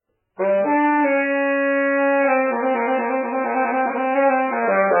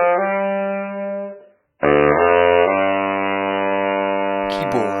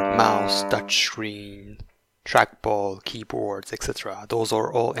mouse, touchscreen, trackball, keyboards, etc. Those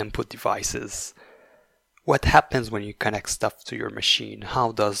are all input devices. What happens when you connect stuff to your machine?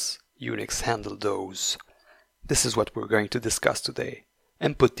 How does Unix handle those? This is what we're going to discuss today.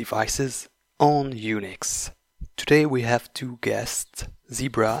 Input devices on Unix. Today we have two guests,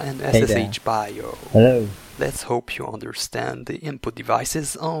 Zebra and SSH Bio. Hello. Let's hope you understand the input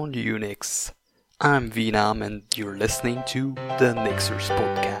devices on Unix. I'm Vinam and you're listening to the Nixers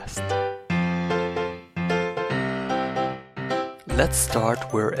podcast. Let's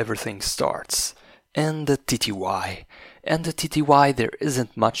start where everything starts, in the TTY. In the TTY there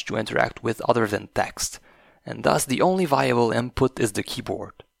isn't much to interact with other than text, and thus the only viable input is the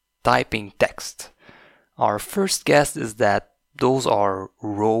keyboard, typing text. Our first guess is that those are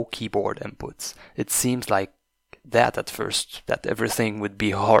raw keyboard inputs. It seems like that at first, that everything would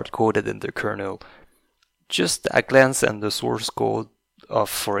be hard-coded in the kernel. Just a glance at the source code of,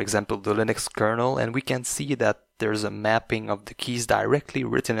 for example, the Linux kernel, and we can see that there's a mapping of the keys directly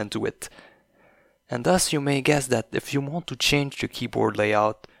written into it. And thus you may guess that if you want to change the keyboard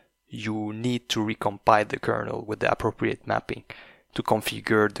layout, you need to recompile the kernel with the appropriate mapping to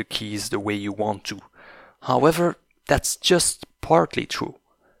configure the keys the way you want to. However, that's just partly true.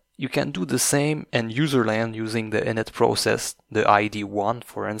 You can do the same in userland using the init process, the ID1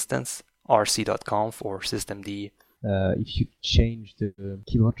 for instance, rc.conf or systemd. If you change the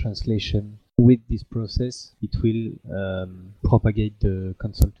keyboard translation with this process, it will propagate the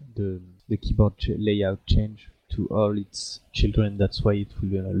console, the keyboard layout change to all its children. That's why it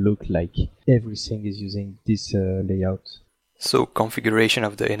will look like everything is using this layout. So configuration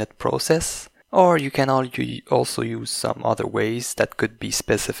of the init process, or you can also use some other ways that could be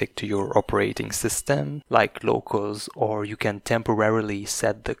specific to your operating system, like locals, or you can temporarily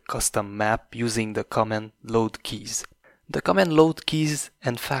set the custom map using the command load keys. The command load keys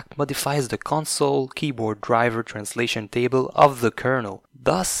in fact modifies the console keyboard driver translation table of the kernel.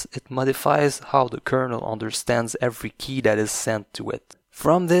 Thus, it modifies how the kernel understands every key that is sent to it.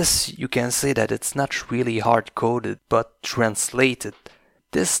 From this, you can say that it's not really hard-coded, but translated.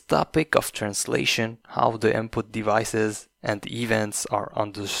 This topic of translation, how the input devices and events are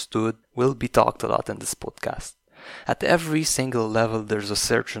understood, will be talked a lot in this podcast. At every single level, there's a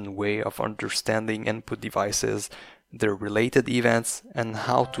certain way of understanding input devices, their related events, and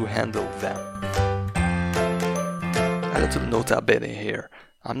how to handle them. A little nota bene here.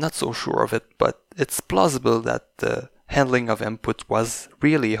 I'm not so sure of it, but it's plausible that the handling of input was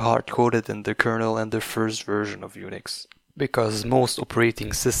really hard-coded in the kernel and the first version of Unix. Because most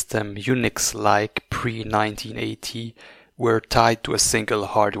operating system Unix-like pre-1980 were tied to a single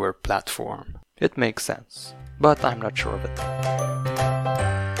hardware platform. It makes sense, but I'm not sure of it.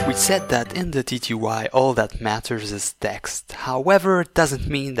 We said that in the TTY all that matters is text. However, it doesn't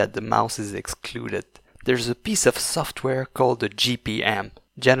mean that the mouse is excluded. There's a piece of software called the GPM,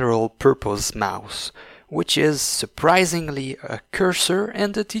 General Purpose Mouse, which is surprisingly a cursor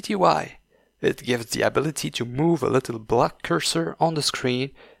in the TTY. It gives the ability to move a little block cursor on the screen,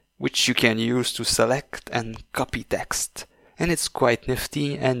 which you can use to select and copy text. And it's quite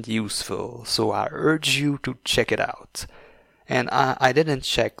nifty and useful, so I urge you to check it out. And I didn't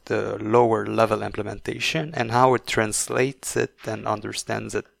check the lower level implementation and how it translates it and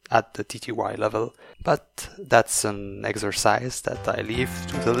understands it at the TTY level, but that's an exercise that I leave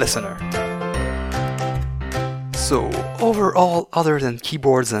to the listener. So, overall, other than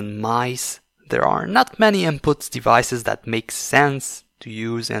keyboards and mice, there are not many input devices that make sense to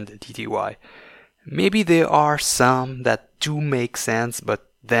use in the TTY. Maybe there are some that do make sense,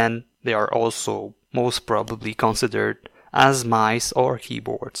 but then they are also most probably considered as mice or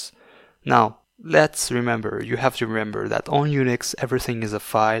keyboards. Now, you have to remember that on Unix everything is a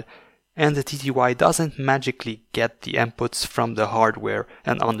file, and the TTY doesn't magically get the inputs from the hardware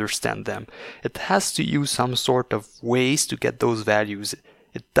and understand them. It has to use some sort of ways to get those values.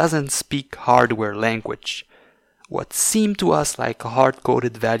 It doesn't speak hardware language. What seem to us like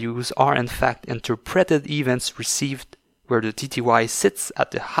hard-coded values are in fact interpreted events received where the TTY sits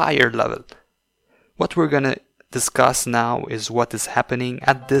at the higher level. What we're gonna discuss now is what is happening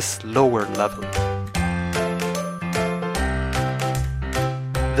at this lower level.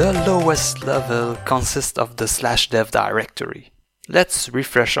 The lowest level consists of the /dev directory. Let's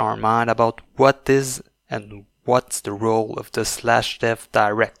refresh our mind about what is and what's the role of the /dev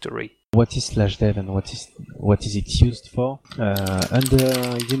directory. What is /dev and what is it used for? Under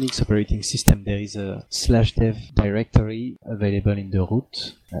Unix operating system, there is a /dev directory available in the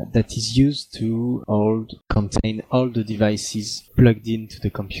root, that is used to contain all the devices plugged into the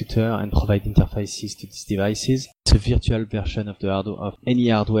computer and provide interfaces to these devices. It's a virtual version of of any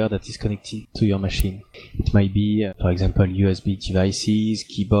hardware that is connected to your machine. It might be, for example, USB devices,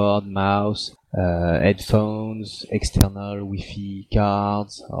 keyboard, mouse, headphones, external Wi-Fi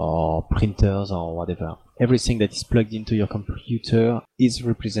cards, or printers, or whatever. Everything that is plugged into your computer is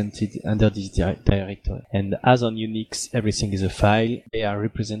represented under this directory. And as on Unix, everything is a file. They are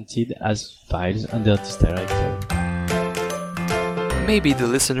represented as files under this directory. Maybe the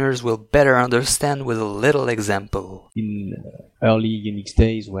listeners will better understand with a little example. In early Unix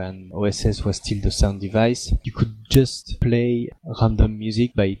days, when OSS was still the sound device, you could just play random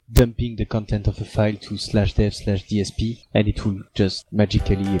music by dumping the content of a file to /dev/dsp, and it will just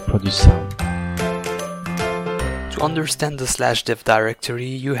magically produce sound. To understand the /dev directory,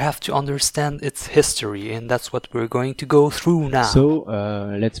 you have to understand its history, and that's what we're going to go through now. So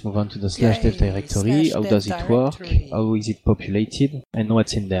let's move on to the /dev directory. How does it work? How is it populated? And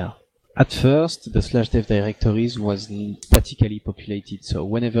what's in there? At first, the /dev directories was statically populated. So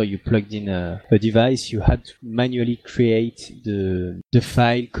whenever you plugged in a device, you had to manually create the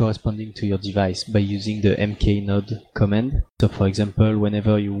file corresponding to your device by using the mknode command. So for example,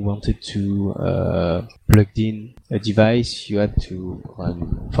 whenever you wanted to plug in a device, you had to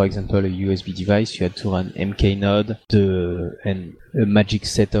run, for example, a USB device, you had to run mknode and a magic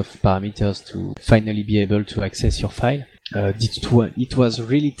set of parameters to finally be able to access your file. It was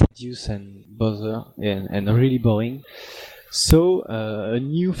really tedious and and really boring. So a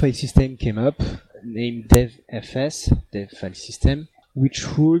new file system came up named devfs, dev file system,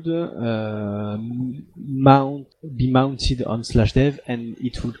 which would be mounted on /dev, and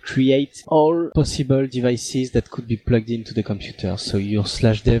it would create all possible devices that could be plugged into the computer. So your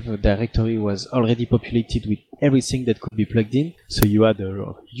 /dev directory was already populated with everything that could be plugged in. So you had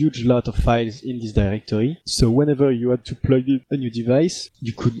a huge lot of files in this directory. So whenever you had to plug in a new device,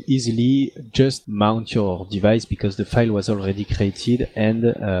 you could easily just mount your device because the file was already created and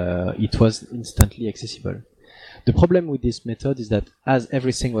it was instantly accessible. The problem with this method is that as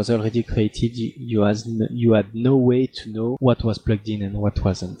everything was already created, you had no way to know what was plugged in and what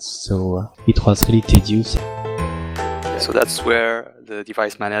wasn't. So it was really tedious. So that's where the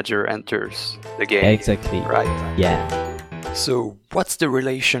device manager enters the game. Exactly. Right. Yeah. So what's the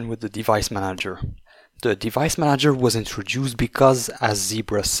relation with the device manager? The device manager was introduced because, as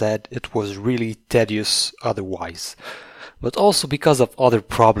Zebra said, it was really tedious otherwise, but also because of other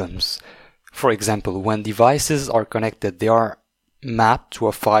problems. For example, when devices are connected, they are mapped to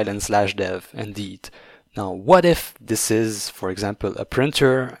a file in /dev, indeed. Now, what if this is, for example, a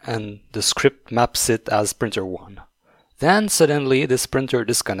printer and the script maps it as printer 1? Then suddenly this printer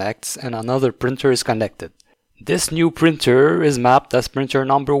disconnects and another printer is connected. This new printer is mapped as printer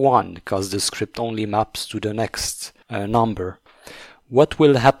number 1 because the script only maps to the next number. What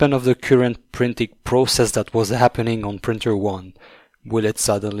will happen of the current printing process that was happening on printer 1? Will it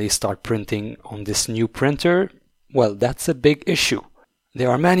suddenly start printing on this new printer? Well, that's a big issue.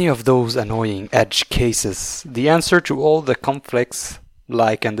 There are many of those annoying edge cases. The answer to all the conflicts,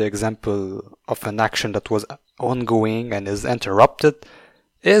 like in the example of an action that was ongoing and is interrupted,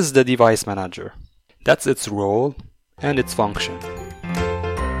 is the device manager. That's its role and its function.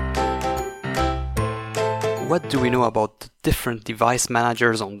 What do we know about the different device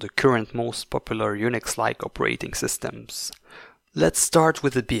managers on the current most popular Unix-like operating systems? Let's start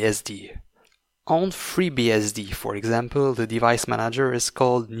with the BSD. On FreeBSD, for example, the device manager is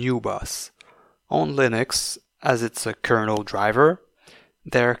called NewBus. On Linux, as it's a kernel driver,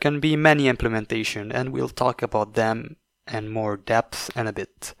 there can be many implementations, and we'll talk about them in more depth in a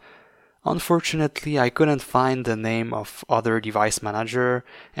bit. Unfortunately, I couldn't find the name of other device manager,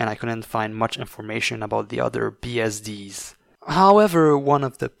 and I couldn't find much information about the other BSDs. However, one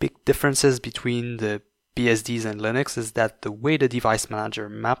of the big differences between the BSDs and Linux is that the way the device manager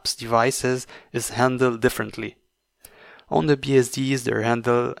maps devices is handled differently. On the BSDs, they're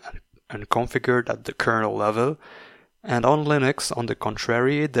handled and configured at the kernel level, and on Linux, on the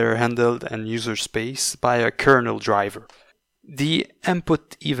contrary, they're handled in user space by a kernel driver. The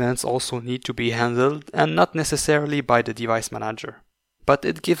input events also need to be handled, and not necessarily by the device manager, but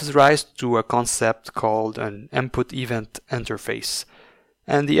it gives rise to a concept called an input event interface.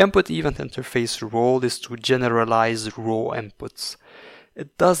 And the input event interface role is to generalize raw inputs.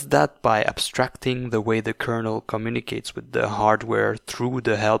 It does that by abstracting the way the kernel communicates with the hardware through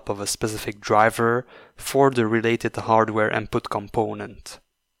the help of a specific driver for the related hardware input component.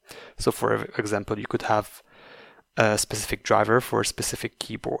 So for example, you could have a specific driver for a specific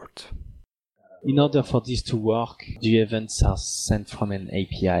keyboard. In order for this to work, the events are sent from an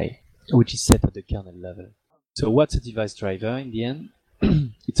API, which is set at the kernel level. So what's a device driver in the end?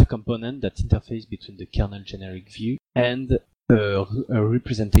 It's a component that interfaces between the kernel generic view and a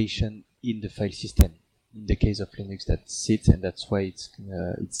representation in the file system. In the case of Linux, that's it, and that's why it's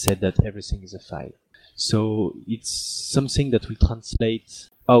said that everything is a file. So it's something that will translate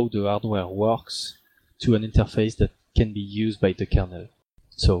how the hardware works to an interface that can be used by the kernel.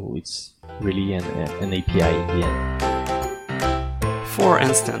 So it's really an API in the end. For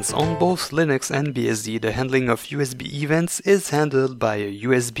instance, on both Linux and BSD, the handling of USB events is handled by a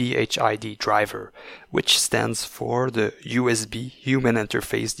USB HID driver, which stands for the USB Human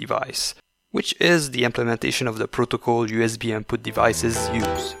Interface Device, which is the implementation of the protocol USB input devices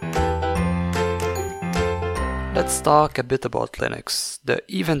use. Let's talk a bit about Linux. The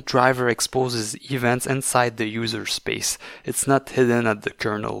event driver exposes events inside the user space. It's not hidden at the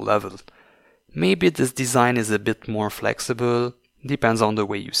kernel level. Maybe this design is a bit more flexible, depends on the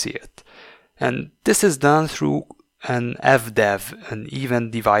way you see it. And this is done through an FDev, an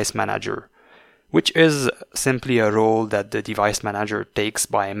Event Device Manager, which is simply a role that the device manager takes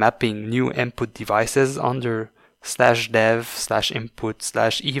by mapping new input devices under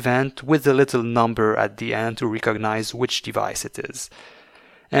 /dev/input/event with a little number at the end to recognize which device it is.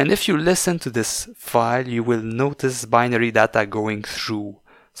 And if you listen to this file, you will notice binary data going through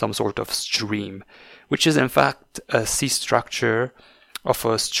some sort of stream, which is in fact a C structure of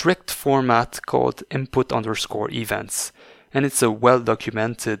a strict format called input_events. And it's a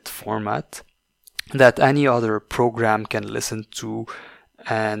well-documented format that any other program can listen to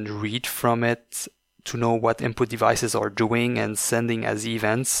and read from it to know what input devices are doing and sending as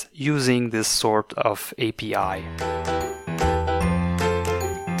events using this sort of API.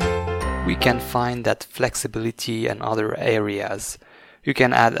 We can find that flexibility in other areas. You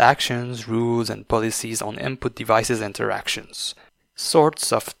can add actions, rules, and policies on input devices interactions.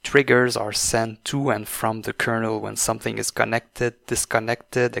 Sorts of triggers are sent to and from the kernel when something is connected,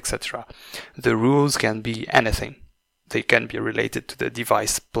 disconnected, etc. The rules can be anything. They can be related to the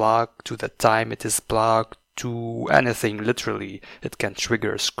device plug, to the time it is plugged, to anything literally. It can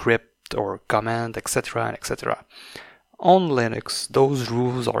trigger a script or command, etc., etc. On Linux, those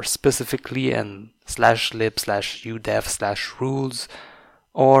rules are specifically in /lib/udev/rules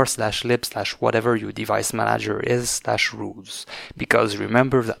or /lib/whatever your device manager is /rules. Because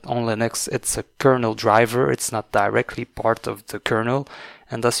remember that on Linux it's a kernel driver, it's not directly part of the kernel,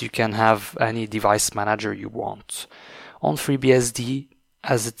 and thus you can have any device manager you want. On FreeBSD,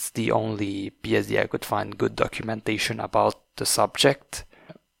 as it's the only BSD I could find good documentation about the subject,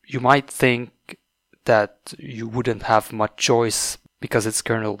 you might think that you wouldn't have much choice because it's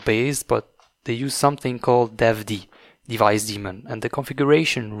kernel based, but they use something called devd, device daemon, and the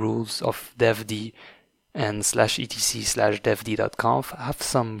configuration rules of devd and /etc/devd.conf have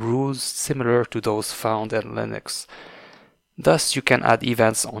some rules similar to those found in Linux. Thus you can add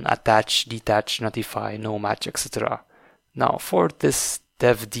events on attach, detach, notify, no match, etc. Now for this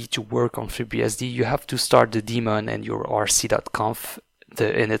devd to work on FreeBSD, you have to start the daemon in your rc.conf,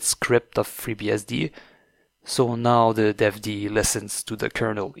 the init script of FreeBSD. So now the devd listens to the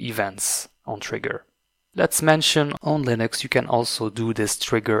kernel events on trigger. Let's mention on Linux you can also do this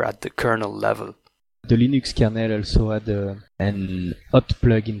trigger at the kernel level. The Linux kernel also had an hot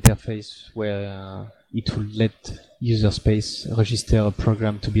plug interface where it will let user space register a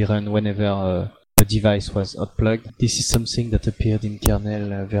program to be run whenever a device was hot plugged. This is something that appeared in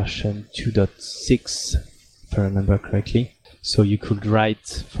kernel version 2.6, if I remember correctly. So you could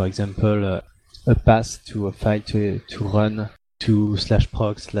write, for example, a path to a file to run to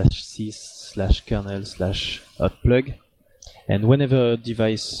 /proc/sys/kernel/hotplug, and whenever a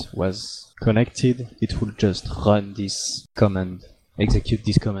device was connected, it would just run this command, execute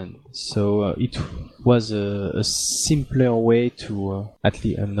this command. So it was a simpler way to, at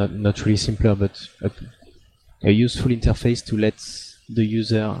least not really simpler, but a useful interface to let the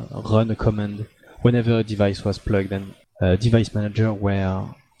user run a command whenever a device was plugged. And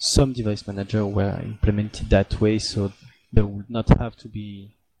some device manager were implemented that way, so they would not have to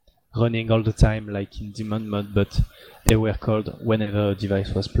be running all the time like in daemon mode, but they were called whenever a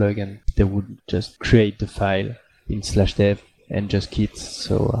device was plugged, and they would just create the file in /dev and just git.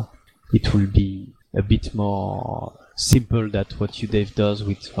 So it will be a bit more simple than what udev does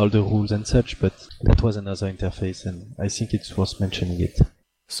with all the rules and such, but that was another interface, and I think it's worth mentioning it.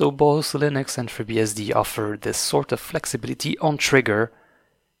 So both Linux and FreeBSD offer this sort of flexibility on trigger.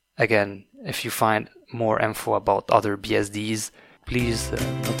 Again, if you find more info about other BSDs, please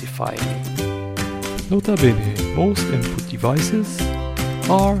notify me. Nota bene, most input devices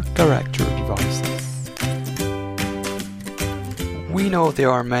are character devices. We know there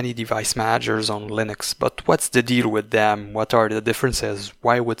are many device managers on Linux, but what's the deal with them? What are the differences?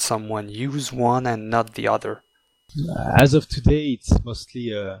 Why would someone use one and not the other? As of today, it's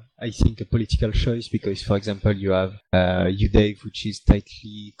mostly, I think, a political choice because, for example, you have UDEV, which is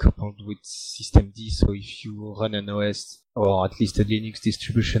tightly coupled with systemd. So if you run an OS or at least a Linux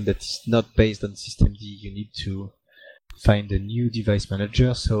distribution that is not based on systemd, you need to find a new device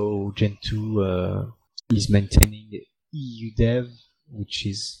manager. So Gen 2 is maintaining EUDEV, which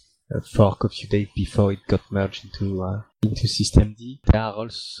is a fork of UDEV before it got merged into systemd.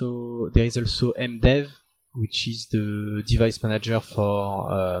 There is also MDEV, which is the device manager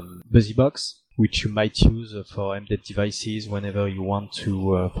for BuzzyBox, which you might use for embedded devices whenever you want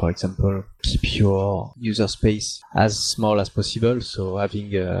to, for example, keep your user space as small as possible. So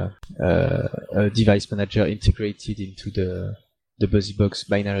having a device manager integrated into the BuzzyBox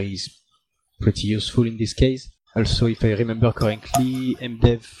binary is pretty useful in this case. Also, if I remember correctly,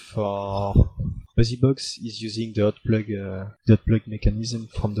 MDEV for BuzzyBox is using the hot plug mechanism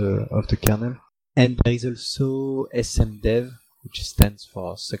of the kernel. And there is also SMDev, which stands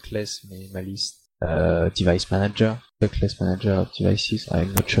for Suckless Minimalist Device Manager. Suckless Manager of Devices,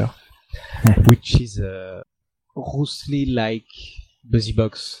 I'm not sure. Which is roughly like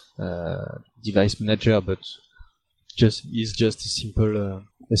BuzzyBox Device Manager, but is just a simple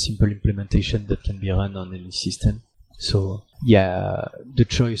implementation that can be run on any system. So yeah, the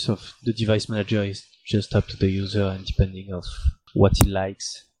choice of the device manager is just up to the user and depending of what he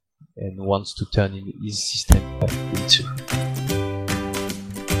likes and wants to turn in his system into.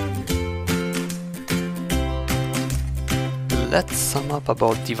 Let's sum up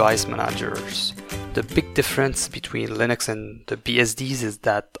about device managers. The big difference between Linux and the BSDs is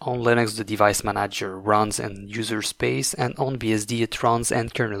that on Linux the device manager runs in user space and on BSD it runs in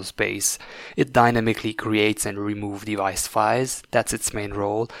kernel space. It dynamically creates and removes device files, that's its main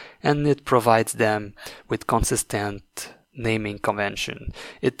role, and it provides them with consistent naming convention.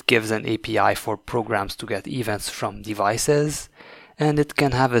 It gives an API for programs to get events from devices, and it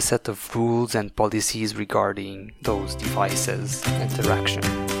can have a set of rules and policies regarding those devices' interaction.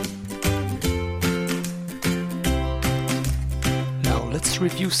 Now let's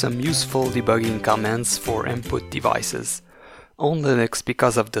review some useful debugging commands for input devices. On Linux,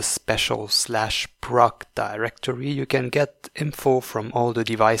 because of the special /proc directory, you can get info from all the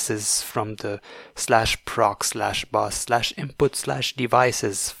devices from the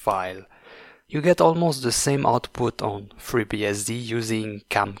 /proc/bus/input/devices file. You get almost the same output on FreeBSD using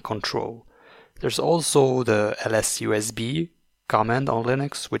cam control. There's also the lsusb command on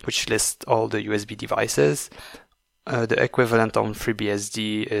Linux, which lists all the USB devices. The equivalent on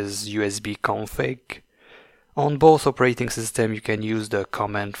FreeBSD is usbconfig. On both operating systems, you can use the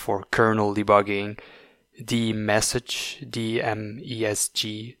command for kernel debugging, dmesg,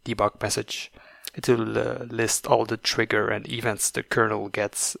 dmesg, debug message. It will list all the trigger and events the kernel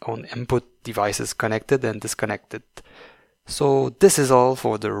gets on input devices connected and disconnected. So this is all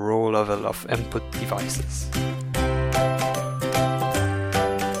for the row level of input devices.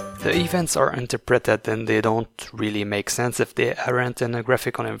 The events are interpreted and they don't really make sense if they aren't in a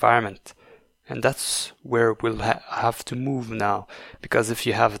graphical environment. And that's where we'll have to move now, because if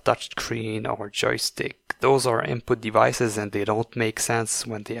you have a touchscreen or joystick, those are input devices and they don't make sense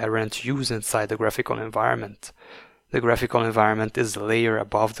when they aren't used inside the graphical environment. The graphical environment is the layer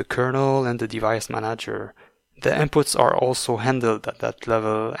above the kernel and the device manager. The inputs are also handled at that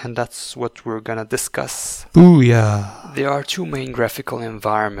level, and that's what we're gonna discuss. Booyah! There are two main graphical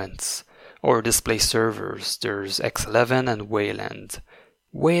environments, or display servers. There's X11 and Wayland.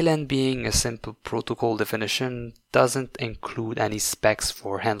 Wayland, being a simple protocol definition, doesn't include any specs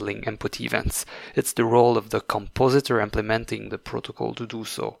for handling input events. It's the role of the compositor implementing the protocol to do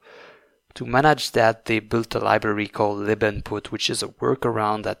so. To manage that, they built a library called libinput, which is a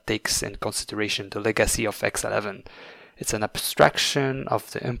workaround that takes in consideration the legacy of X11. It's an abstraction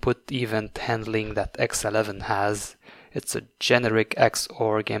of the input event handling that X11 has. It's a generic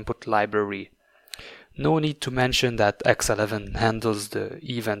Xorg input library. No need to mention that X11 handles the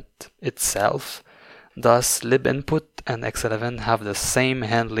event itself. Thus, libinput and X11 have the same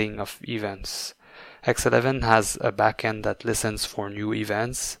handling of events. X11 has a backend that listens for new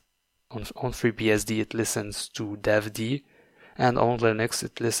events. On FreeBSD it listens to devd, and on Linux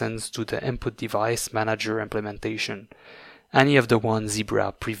it listens to the input device manager implementation, any of the ones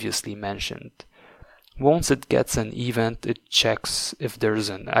Zebra previously mentioned. Once it gets an event, it checks if there's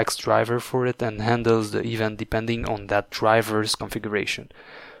an X driver for it and handles the event depending on that driver's configuration.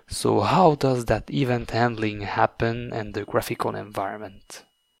 So how does that event handling happen in the graphical environment?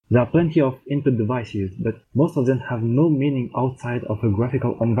 There are plenty of input devices, but most of them have no meaning outside of a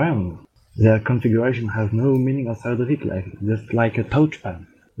graphical environment. Their configuration has no meaning outside of it, just like a touchpad.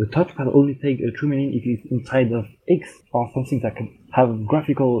 The touchpad only takes a true meaning if it's inside of X or something that can have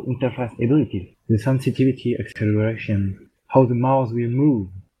graphical interface abilities. The sensitivity, acceleration, how the mouse will move,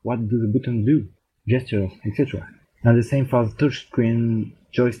 what do the buttons do, gestures, etc. And the same for the touchscreen,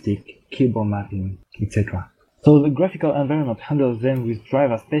 joystick, keyboard mapping, etc. So the graphical environment handles them with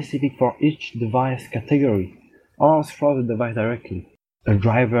drivers specific for each device category, or through the device directly. A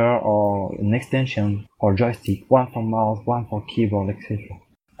driver or an extension or joystick, one for mouse, one for keyboard, etc.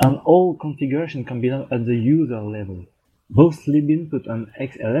 And all configuration can be done at the user level. Both libinput and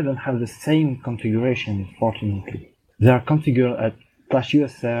X11 have the same configuration, fortunately. They are configured at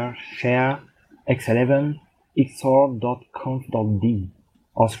 /usr share x11 xor.conf.d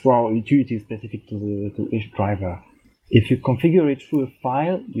or through utilities specific to each driver. If you configure it through a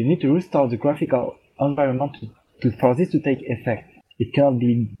file, you need to restart the graphical environment for this to take effect. It cannot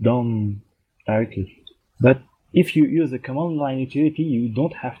be done directly. But if you use a command line utility, you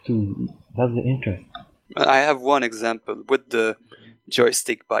don't have to. That's the interest. I have one example with the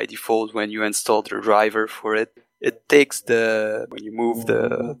joystick by default. When you install the driver for it, it takes when you move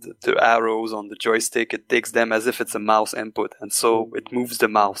the arrows on the joystick, it takes them as if it's a mouse input, and so it moves the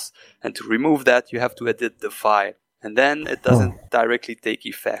mouse. And to remove that, you have to edit the file, and then it doesn't directly take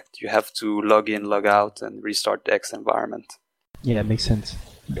effect. You have to log in, log out, and restart the X environment. Yeah, makes sense.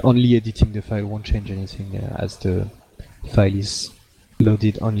 Only editing the file won't change anything, as the file is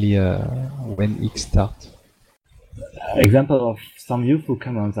loaded only when X starts. Example of some useful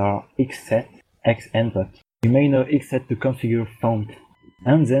commands are xset, xinput. You may know xset to configure font,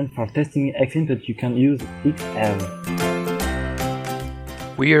 and then for testing xinput you can use xl.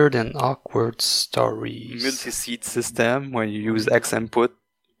 Weird and awkward stories. Multi-seat system when you use xinput,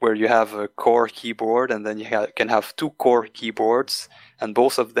 where you have a core keyboard and then you can have two core keyboards and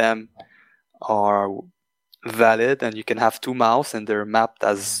both of them are valid, and you can have two mouse and they're mapped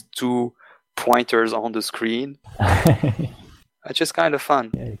as two pointers on the screen. It's just kind of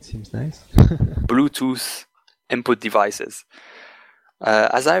fun. Yeah, it seems nice. Bluetooth input devices.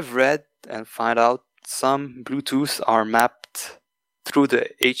 As I've read and found out, some Bluetooth are mapped through the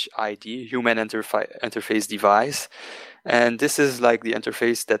HID, Human Interface Device, and this is like the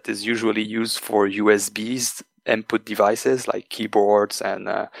interface that is usually used for USB's input devices like keyboards and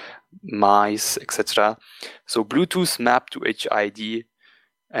mice, etc. So Bluetooth mapped to HID,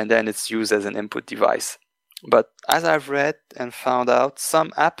 and then it's used as an input device. But as I've read and found out,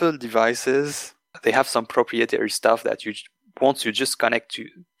 some Apple devices, they have some proprietary stuff that once you just connect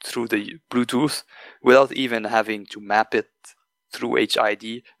through the Bluetooth without even having to map it through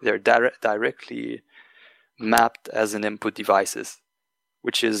HID, they're directly mapped as an input devices,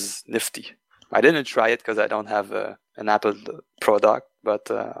 which is nifty. I didn't try it because I don't have an Apple product,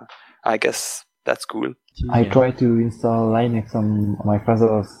 but I guess that's cool. I tried to install Linux on my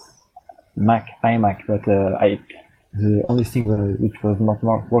father's iMac, but the only thing which was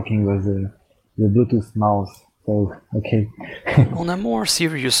not working was the Bluetooth mouse. So, okay. On a more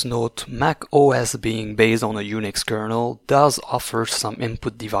serious note, Mac OS being based on a Unix kernel does offer some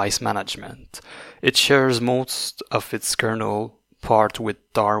input device management. It shares most of its kernel part with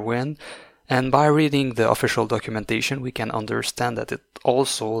Darwin, and by reading the official documentation we can understand that it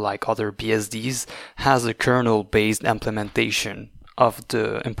also, like other BSDs, has a kernel-based implementation of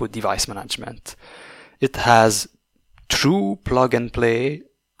the input device management. It has true plug-and-play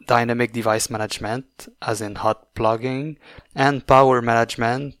dynamic device management, as in hot plugging, and power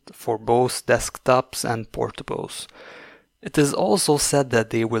management for both desktops and portables. It is also said that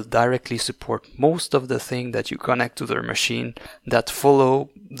they will directly support most of the things that you connect to their machine that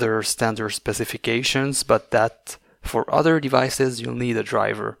follow their standard specifications, but that for other devices you'll need a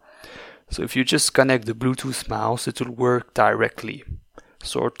driver. So if you just connect the Bluetooth mouse, it will work directly,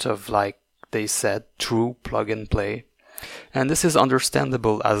 sort of like they said, true plug and play. And this is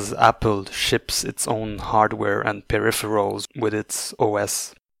understandable as Apple ships its own hardware and peripherals with its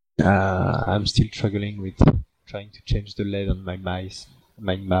OS. I'm still struggling with trying to change the LED on my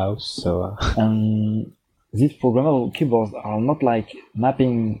mouse. So these programmable keyboards are not like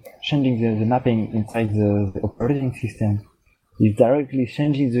changing the mapping inside the operating system. It's directly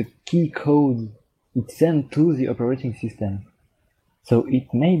changing the key code it sent to the operating system. So it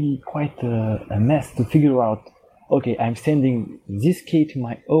may be quite a mess to figure out, okay, I'm sending this key to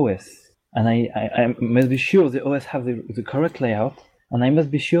my OS, and I must be sure the OS has the correct layout, and I must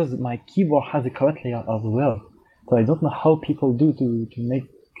be sure that my keyboard has the correct layout as well. So I don't know how people do to make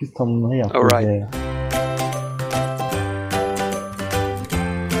custom layout. All right.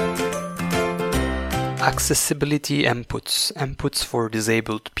 Accessibility inputs for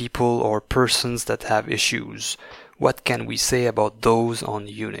disabled people or persons that have issues. What can we say about those on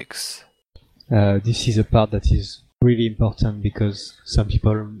Unix? This is a part that is really important because some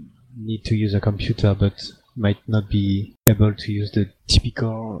people need to use a computer but might not be able to use the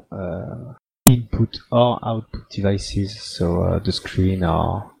typical input or output devices, so the screen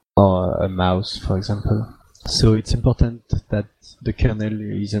or a mouse, for example. So it's important that the kernel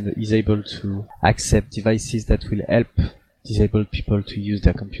is able to accept devices that will help disabled people to use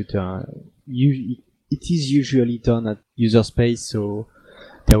their computer. It is usually done at user space, so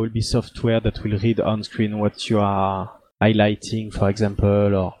there will be software that will read on screen what you are highlighting, for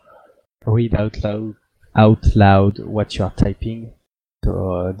example, or read out loud what you are typing.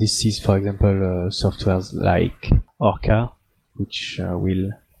 So this is, for example, softwares like Orca, which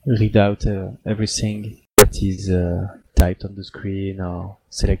will read out everything that is typed on the screen or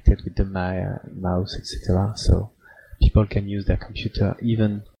selected with the mouse, etc. So people can use their computer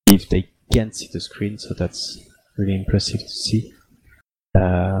even if they can't see the screen, so that's really impressive to see.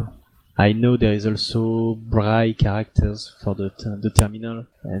 I know there is also Braille characters for the terminal,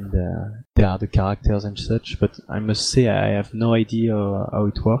 and there are the characters and such, but I must say I have no idea how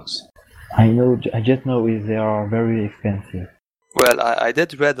it works. I just know they are very expensive. Well, I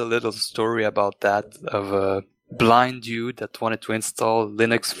did read a little story about that, of a blind dude that wanted to install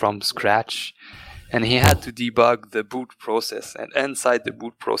Linux from scratch, and he had to debug the boot process, and inside the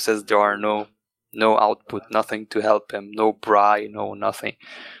boot process there are no output, nothing to help him, no Braille, no nothing.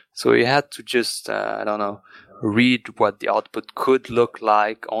 So he had to just, read what the output could look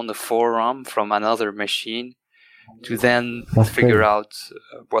like on the forum from another machine to then figure out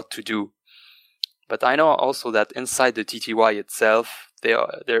what to do. But I know also that inside the TTY itself,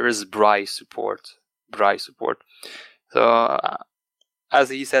 there is Braille support. So, as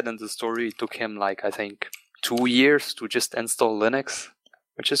he said in the story, it took him I think 2 years to just install Linux,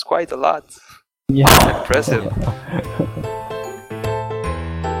 which is quite a lot. Yeah. Impressive.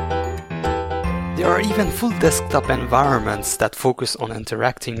 There are even full desktop environments that focus on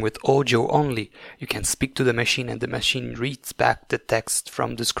interacting with audio only. You can speak to the machine and the machine reads back the text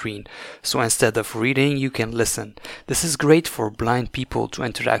from the screen. So instead of reading, you can listen. This is great for blind people to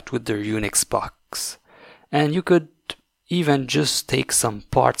interact with their Unix box. And you could even just take some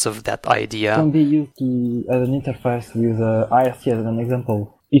parts of that idea. It can be used as an interface with IRC as an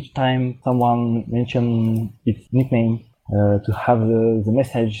example. Each time someone mentions its nickname to have the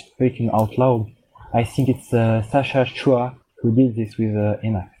message spoken out loud. I think it's Sasha Chua who did this with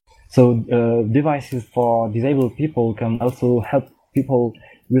Emacs. So devices for disabled people can also help people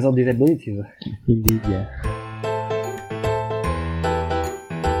without disabilities. Indeed, yeah.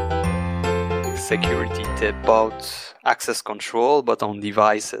 Security tip about access control, but on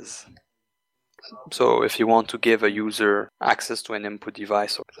devices. So if you want to give a user access to an input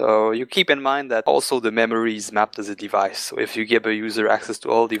device, so you keep in mind that also the memory is mapped as a device. So if you give a user access to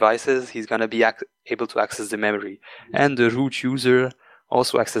all devices, he's going to be able to access the memory. And the root user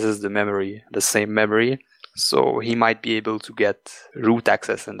also accesses the same memory. So he might be able to get root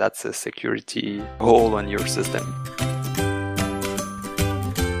access, and that's a security hole on your system.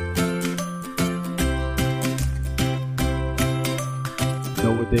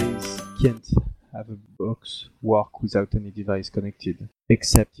 Nowadays, can't have a box work without any device connected,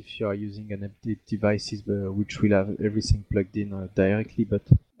 except if you are using an update devices which will have everything plugged in directly. But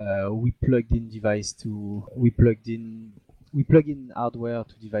we plug in hardware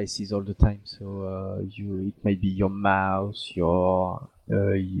to devices all the time. So it might be your mouse, your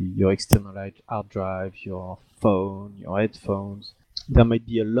external hard drive, your phone, your headphones. There might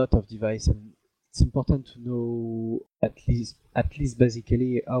be a lot of devices, and it's important to know at least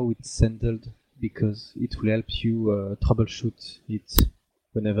basically how it's handled, because it will help you troubleshoot it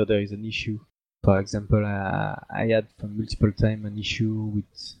whenever there is an issue. For example, I had for multiple times an issue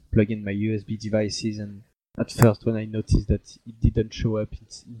with plugging my USB devices, and at first when I noticed that it didn't show up in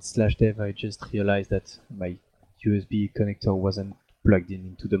 /dev, I just realized that my USB connector wasn't plugged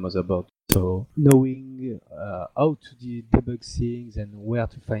into the motherboard. So knowing how to debug things and where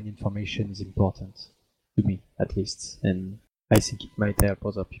to find information is important, to me at least, and I think it might help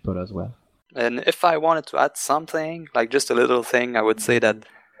other people as well. And if I wanted to add something, just a little thing, I would say that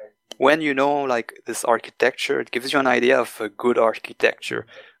when you know this architecture, it gives you an idea of a good architecture,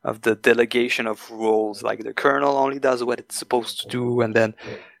 of the delegation of roles. The kernel only does what it's supposed to do, and then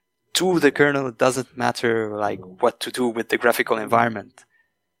to the kernel it doesn't matter what to do with the graphical environment.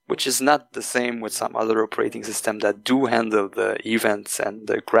 which is not the same with some other operating system that do handle the events and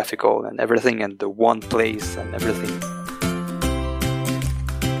the graphical and everything in the one place and everything.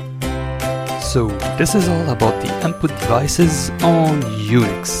 So this is all about the input devices on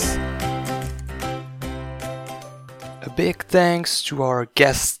Unix. A big thanks to our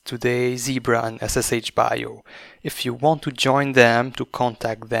guests today, Zebra and SSH Bio. If you want to join them, to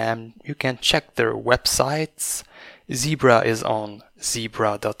contact them, you can check their websites. Zebra is on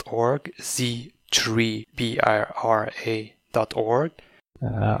zebra.org, z3bra.org.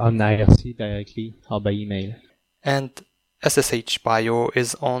 On IRC directly or by email. And SSH Bio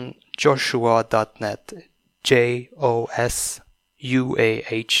is on joshua.net,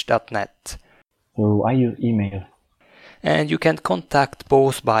 josuah.net. So I use email. And you can contact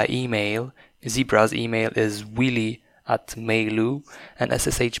both by email. Zebra's email is willy@mailu and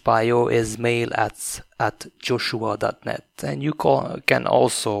SSH Bio is mail at joshua.net. And you can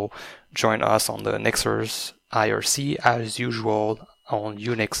also join us on the Nixers IRC as usual on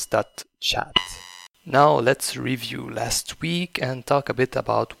unix.chat. Now let's review last week and talk a bit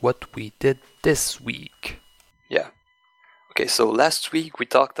about what we did this week. Yeah. Okay, so last week we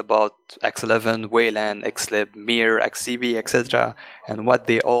talked about X11, Wayland, Xlib, Mir, XCB, etc. and what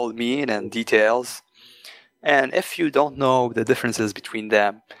they all mean and details. And if you don't know the differences between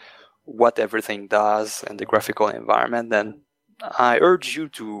them, what everything does in the graphical environment, then I urge you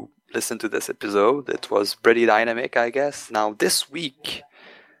to listen to this episode. It was pretty dynamic, I guess. Now this week,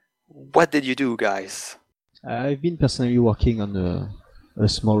 what did you do, guys? I've been personally working on a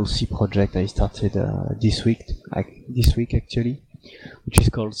small C project I started this week actually, which is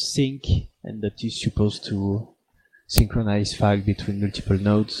called Sync, and that is supposed to synchronize files between multiple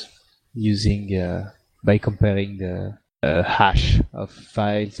nodes using by comparing the hash of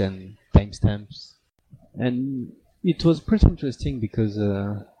files and timestamps. And it was pretty interesting because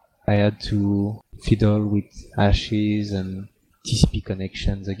I had to fiddle with hashes and TCP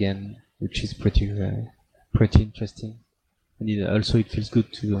connections again, which is pretty interesting. And it feels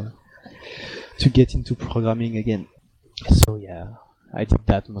good to get into programming again. So yeah, I did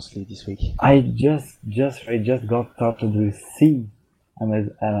that mostly this week. I just got started with C. I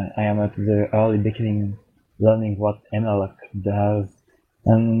am at the early beginning, learning what malloc does,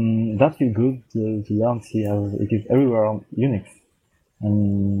 and that feels good to learn C as it is everywhere on Unix,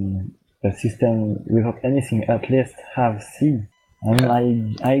 and the system without anything at least have C.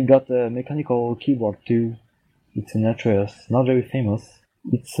 And I got a mechanical keyboard too. It's an Atreus, not very famous.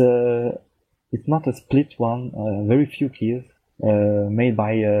 It's not a split one, very few keys, made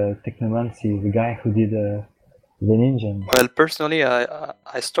by Technomancy, the guy who did the Ninja. Well, personally,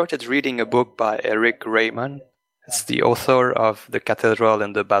 I started reading a book by Eric Raymond. It's the author of The Cathedral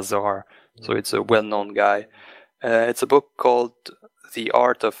and the Bazaar, so it's a well-known guy. It's a book called The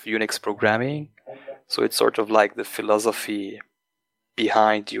Art of Unix Programming, so it's sort of like the philosophy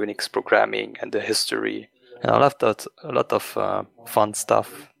behind Unix programming and the history. And a lot of fun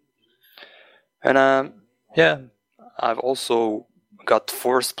stuff. And I've also got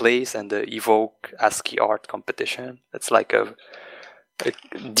 4th place in the Evoke ASCII art competition. It's like a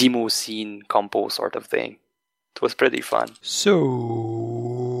demo scene compo sort of thing. It was pretty fun.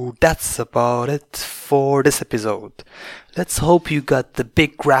 So that's about it for this episode. Let's hope you got the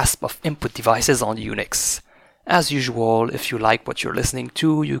big grasp of input devices on Unix. As usual, if you like what you're listening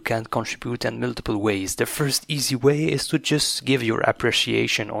to, you can contribute in multiple ways. The first easy way is to just give your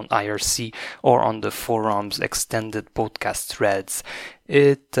appreciation on IRC or on the forum's extended podcast threads.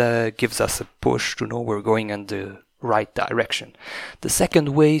 It gives us a push to know we're going in the right direction. The second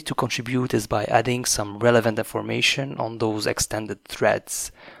way to contribute is by adding some relevant information on those extended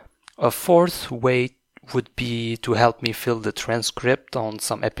threads. A fourth way would be to help me fill the transcript on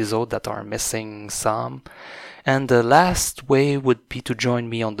some episodes that are missing some. And the last way would be to join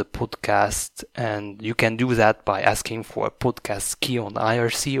me on the podcast, and you can do that by asking for a podcast key on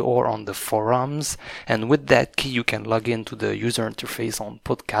IRC or on the forums, and with that key you can log into the user interface on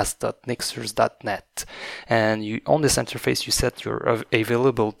podcast.nixers.net, and on this interface you set your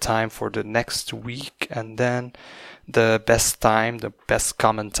available time for the next week, and then the best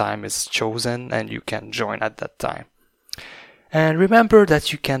common time is chosen, and you can join at that time. And remember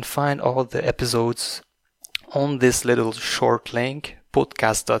that you can find all the episodes on this little short link,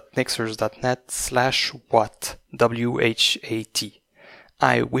 podcast.nixers.net/what, W-H-A-T.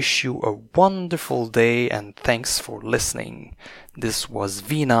 I wish you a wonderful day and thanks for listening. This was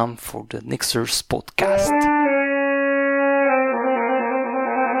Venom for the Nixers podcast.